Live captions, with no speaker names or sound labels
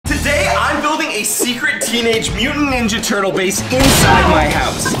a secret Teenage Mutant Ninja Turtle base inside my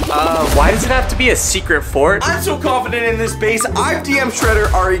house. Why does it have to be a secret fort? I'm so confident in this base, I've DM'd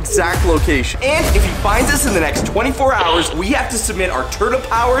Shredder our exact location. And if he finds us in the next 24 hours, we have to submit our turtle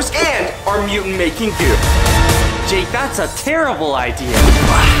powers and our mutant making goo. Jake, that's a terrible idea.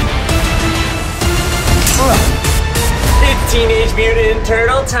 It's Teenage Mutant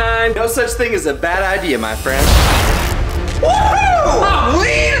Turtle time. No such thing as a bad idea, my friend. Woohoo! I'm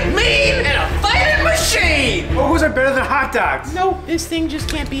lean, mean, and a fighting machine! Burgers are better than hot dogs. No, this thing just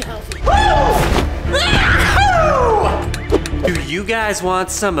can't be healthy. Do you guys want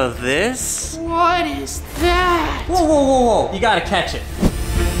some of this? What is that? Whoa, whoa, whoa, whoa. You gotta catch it.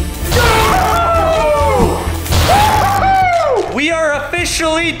 We are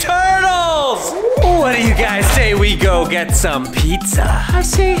officially turtles! What do you guys say we go get some pizza? I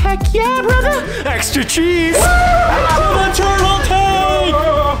say heck yeah, brother. Extra cheese! To the turtle tank!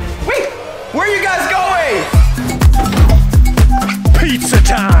 Wait, where are you guys going? Pizza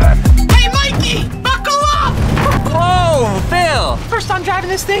time! Hey, Mikey, buckle up. Whoa, Phil! First time driving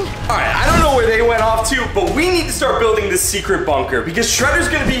this thing? All right, I don't know where they went off to, but we need to start building this secret bunker because Shredder's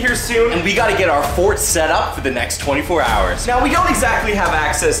gonna be here soon and we gotta get our fort set up for the next 24 hours. Now, we don't exactly have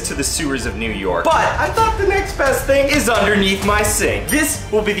access to the sewers of New York, but I thought the next best thing is underneath my sink. This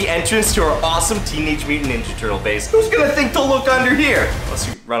will be the entrance to our awesome Teenage Mutant Ninja Turtle base. Who's gonna think to look under here? Unless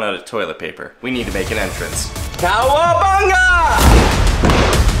we run out of toilet paper. We need to make an entrance. Cowabunga!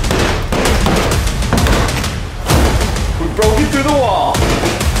 We broke it through the wall.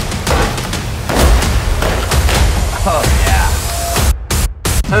 Oh, yeah.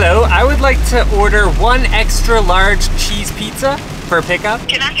 Hello, I would like to order 1 extra large cheese pizza for pickup.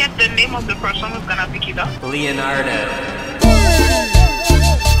 Can I get the name of the person who's gonna pick it up? Leonardo.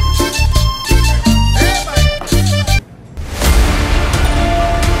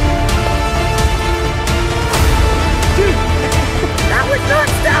 That was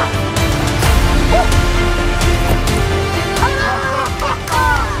non-stop.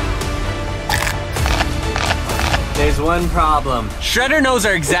 There's one problem. Shredder knows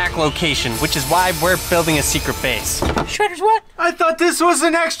our exact location, which is why we're building a secret base. Shredder's what? I thought this was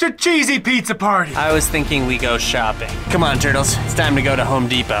an extra cheesy pizza party. I was thinking we go shopping. Come on, Turtles. It's time to go to Home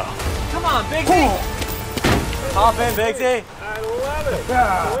Depot. Come on, Bigsy. Hop in, Bigsy. I love it.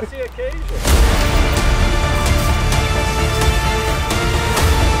 What's the occasion?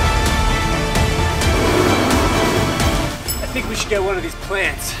 I think we should get one of these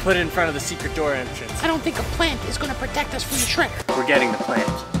plants, put it in front of the secret door entrance. I don't think a plant is gonna protect us from the Shredder. We're getting the plant.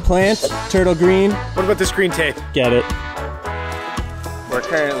 Plant, turtle green. What about this green tape? Get it. We're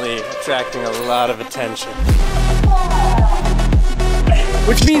currently attracting a lot of attention.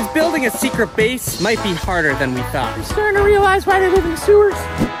 Which means building a secret base might be harder than we thought. I'm starting to realize why they live in the sewers.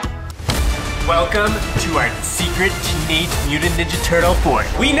 Welcome to our secret Teenage Mutant Ninja Turtle fort.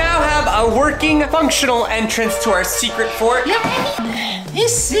 We now have a working, functional entrance to our secret fort. Yep.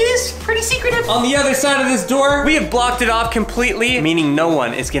 This is pretty secretive. On the other side of this door, we have blocked it off completely, meaning no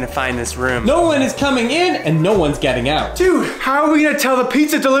one is gonna find this room. No one is coming in and no one's getting out. Dude, how are we gonna tell the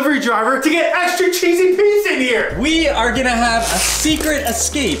pizza delivery driver to get extra cheesy pizza in here? We are gonna have a secret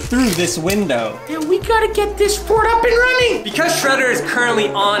escape through this window. And we gotta get this fort up and running. Because Shredder is currently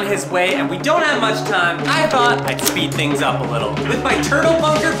on his way and we don't have much time, I thought I'd speed things up a little with my Turtle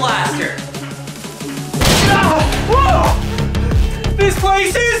Bunker Blaster. Whoa! This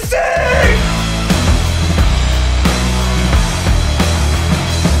place is sick!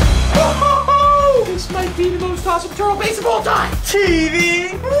 This might be the most awesome turtle base of all time.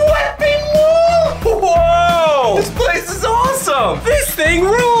 TV! Weapon wall! Whoa! This place is awesome! This thing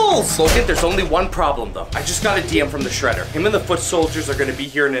rules! Logan, there's only one problem though. I just got a DM from the Shredder. Him and the foot soldiers are gonna be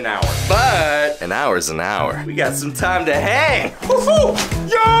here in an hour. But an hour's an hour. We got some time to hang. Woohoo!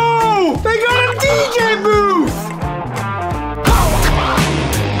 Yo! They got a DJ booth!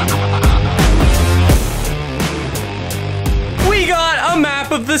 We got a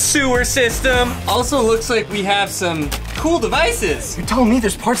map of the sewer system. Also looks like we have some cool devices. You're telling me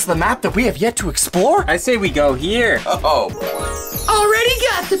there's parts of the map that we have yet to explore? I say we go here. Oh. Already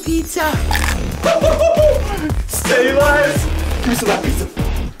got the pizza. Stay alive! Give me some of that pizza.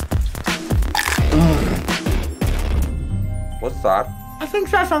 What's that? I think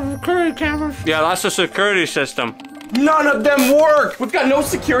that's on security cameras. Yeah, that's the security system. None of them work! We've got no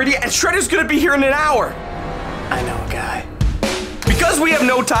security and Shredder's gonna be here in an hour. I know a guy. Because we have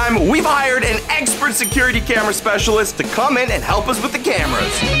no time, we've hired an expert security camera specialist to come in and help us with the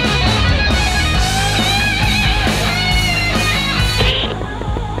cameras.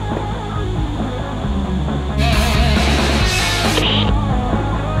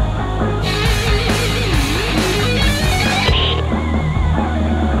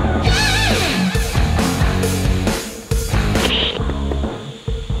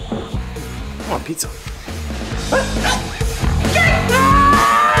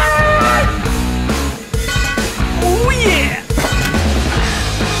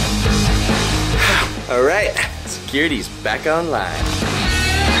 Security's back online.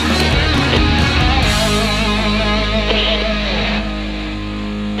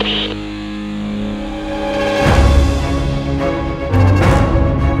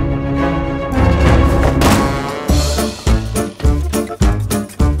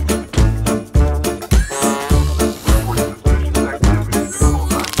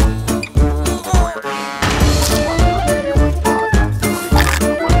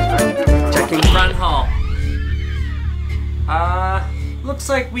 Looks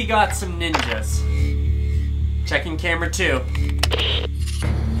like we got some ninjas. Checking camera 2.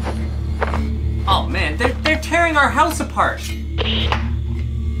 Oh man, they're tearing our house apart.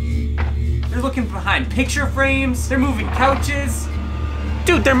 They're looking behind picture frames, they're moving couches.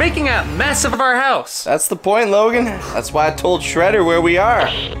 Dude, they're making a mess of our house. That's the point, Logan. That's why I told Shredder where we are.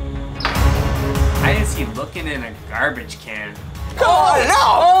 I is he looking in a garbage can? Oh, no!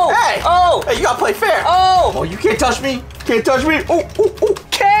 Oh! Hey! Oh! Hey, you gotta play fair! Oh! Oh, you can't touch me! Can't touch me! Oh, oh, oh!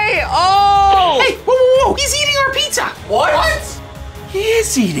 K.O. Hey, whoa, whoa, whoa! He's eating our pizza! What? He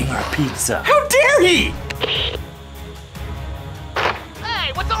is eating our pizza. How dare he?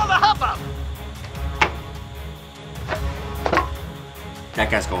 Hey, what's all the hubbub?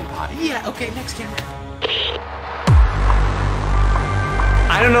 That guy's going potty. Yeah, okay, next camera.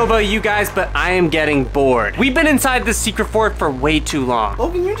 I don't know about you guys, but I am getting bored. We've been inside this secret fort for way too long.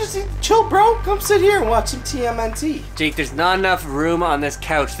 Logan, you just need to chill, bro. Come sit here and watch some TMNT. Jake, there's not enough room on this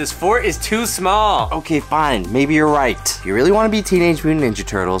couch. This fort is too small. Okay, fine. Maybe you're right. If you really want to be Teenage Mutant Ninja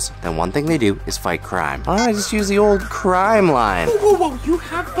Turtles, then one thing they do is fight crime. Why don't I just use the old crime line? Whoa, whoa, whoa, you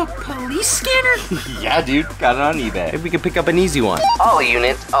have the police scanner? Yeah, dude. Got it on eBay. Maybe we can pick up an easy one. All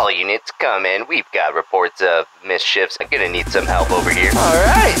units, come in. We've got reports of mischiefs. I'm gonna need some help over here. All right.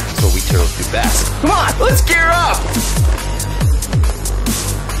 That's what we turtles do best. Come on, let's gear up.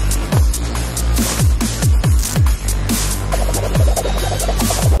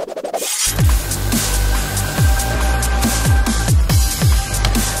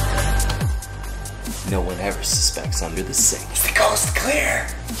 No one ever suspects under the sink. Is the coast clear?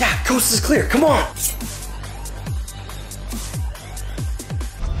 Yeah, coast is clear. Come on.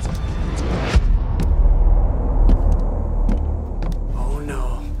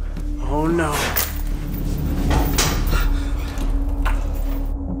 Oh no.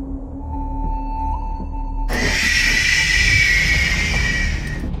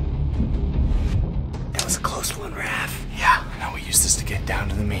 That was a close one, Raph. Yeah, now we use this to get down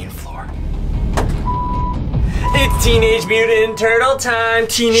to the main floor. It's Teenage Mutant Turtle time.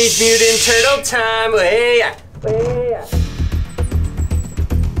 Teenage Mutant Turtle time. Way.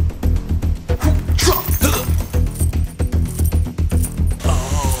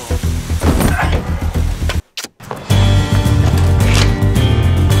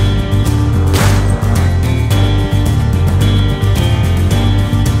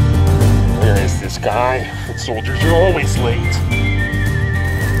 Guy, foot soldiers are always late.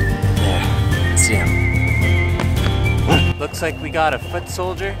 Yeah, see him. Looks like we got a foot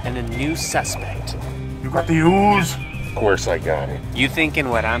soldier and a new suspect. You got the ooze? Of course I got it. You thinking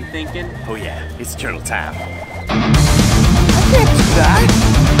what I'm thinking? Oh yeah, it's turtle time.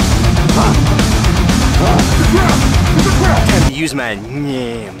 Time to use my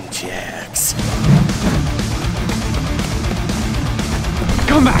nunchucks.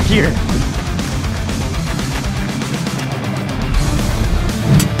 Come back here.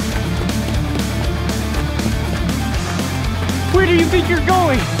 Where do you think you're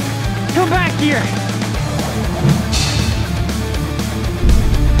going? Come back here.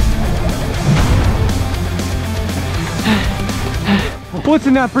 What's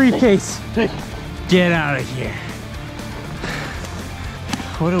in that briefcase? Get out of here.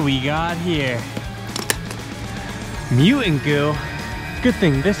 What do we got here? Mutant goo. Good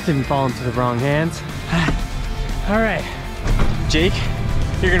thing this didn't fall into the wrong hands. All right, Jake,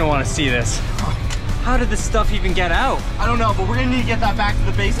 you're gonna want to see this. How did this stuff even get out? I don't know, but we're gonna need to get that back to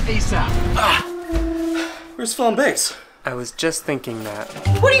the base ASAP. Where's Phil and Biggs? I was just thinking that.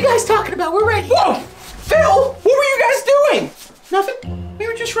 What are you guys talking about? We're ready. Whoa! Phil! What were you guys doing? Nothing. We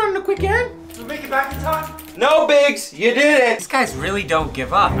were just running a quick errand. We'll make it back in time. No, Biggs, you didn't. These guys really don't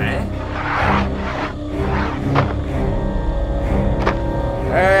give up, eh?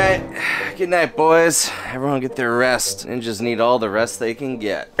 All right, good night, boys. Everyone get their rest. Ninjas need all the rest they can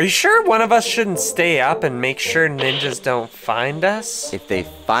get. Are you sure one of us shouldn't stay up and make sure ninjas don't find us? If they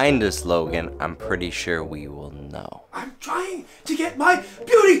find us, Logan, I'm pretty sure we will no. I'm trying to get my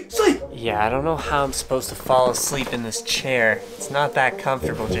beauty sleep. Yeah, I don't know how I'm supposed to fall asleep in this chair. It's not that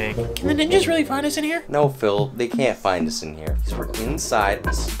comfortable, Jake. Can the ninjas really find us in here? No, Phil, they can't find us in here. Because we're inside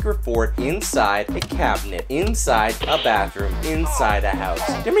a secret fort, inside a cabinet, inside a bathroom, inside a house.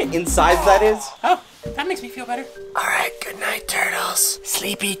 Do you know how many insides that is? Oh, that makes me feel better. All right, good night, turtles.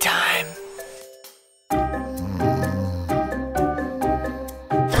 Sleepy time.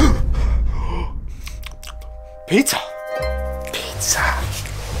 Pizza. Pizza.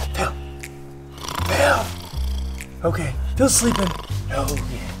 Phil. Okay, Phil's sleeping. Oh,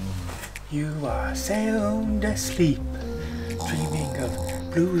 yeah. You are sound asleep, dreaming of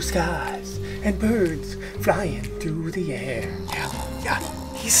blue skies and birds flying through the air. Yeah,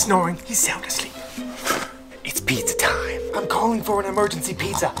 he's snoring. He's sound asleep. It's pizza time. I'm calling for an emergency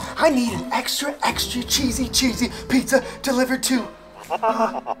pizza. I need an extra cheesy pizza delivered to...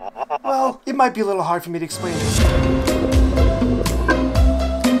 well, it might be a little hard for me to explain this.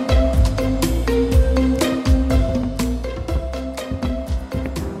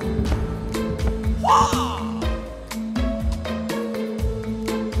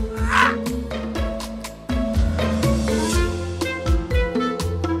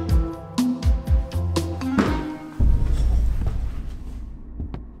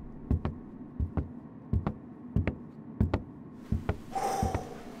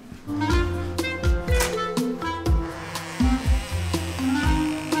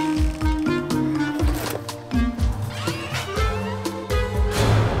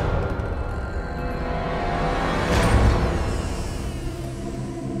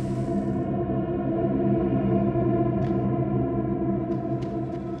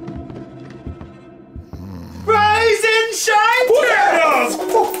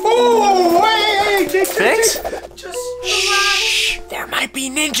 Fix? Just shh. There might be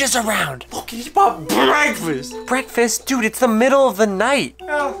ninjas around. Look, he's bought breakfast. Breakfast? Dude, it's the middle of the night.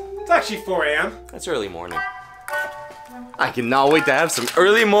 Well, it's actually 4 a.m. That's early morning. I cannot wait to have some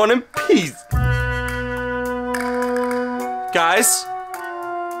early morning pizza. Guys?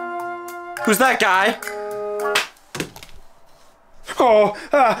 Who's that guy? Oh,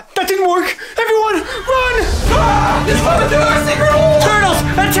 that didn't work. Everyone, run! He's coming through our secret hole! Turtles,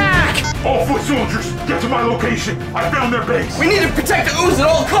 attack! All foot soldiers, get to my location. I found their base. We need to protect the ooze at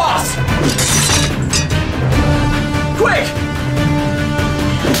all costs! Quick!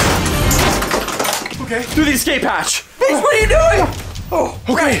 Okay. Through the escape hatch! Vince, what are you doing? Oh,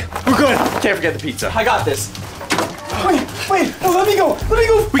 okay. We're good. Can't forget the pizza. I got this. Wait, oh, let me go.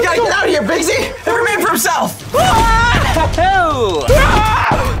 We gotta get out of here, Bigsy! Every man for himself!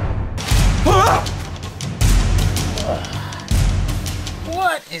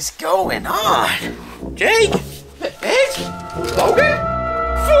 What is going on? Jake? It's Logan?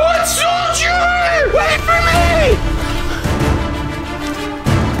 Foot soldier! Wait for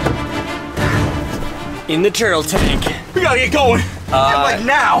me! In the turtle tank. We gotta get going. Like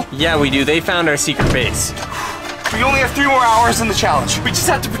now. Yeah, we do. They found our secret base. We only have 3 more hours in the challenge. We just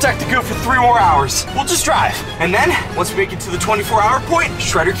have to protect the goo for 3 more hours. We'll just drive. And then, once we make it to the 24-hour point,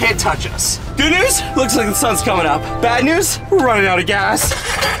 Shredder can't touch us. Good news? Looks like the sun's coming up. Bad news? We're running out of gas.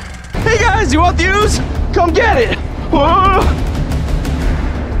 Hey guys, you want the ooze? Come get it. Oh,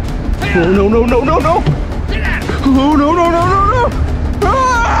 no. Oh, no.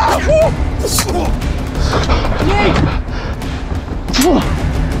 Ah!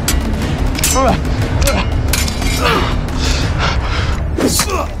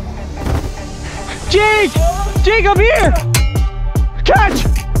 Jake! Jake, up here! Catch!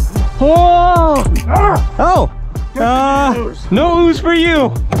 Oh! Oh! No ooze for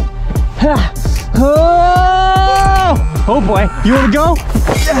you! Oh boy, you wanna go?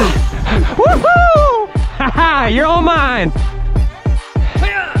 Woohoo! Haha, you're all mine!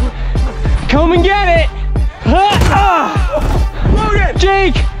 Come and get it! Logan!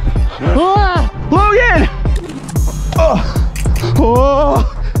 Jake! Logan! Oh!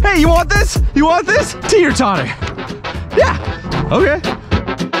 Hey, you want this? You want this? Teeter totter. Yeah. Okay.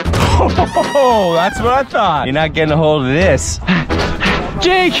 Oh, that's what I thought. You're not getting a hold of this.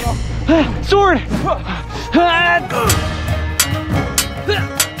 Jake! Sword!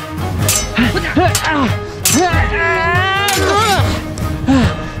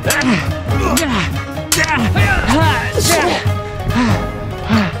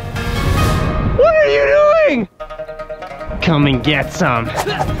 What are you doing? Come and get some.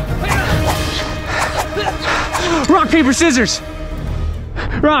 Rock, paper, scissors.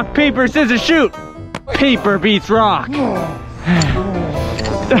 Rock, paper, scissors, shoot. Paper beats rock. Oh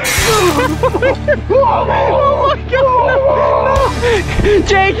my God! No.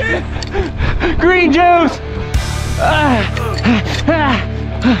 Jake! Green juice!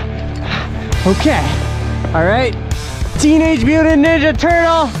 Okay. All right. Teenage Mutant Ninja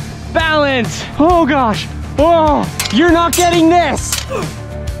Turtle balance. Oh gosh. Oh, you're not getting this.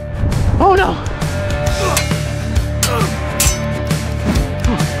 Oh no.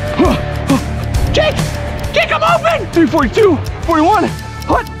 Jake! Jake, I'm open! 342, 41.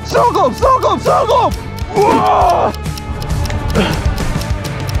 What? Snow globe, snow globe, snow globe! Whoa!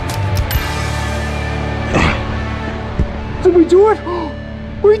 Did we do it?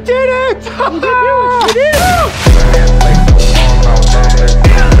 We did it! We did it! We did it!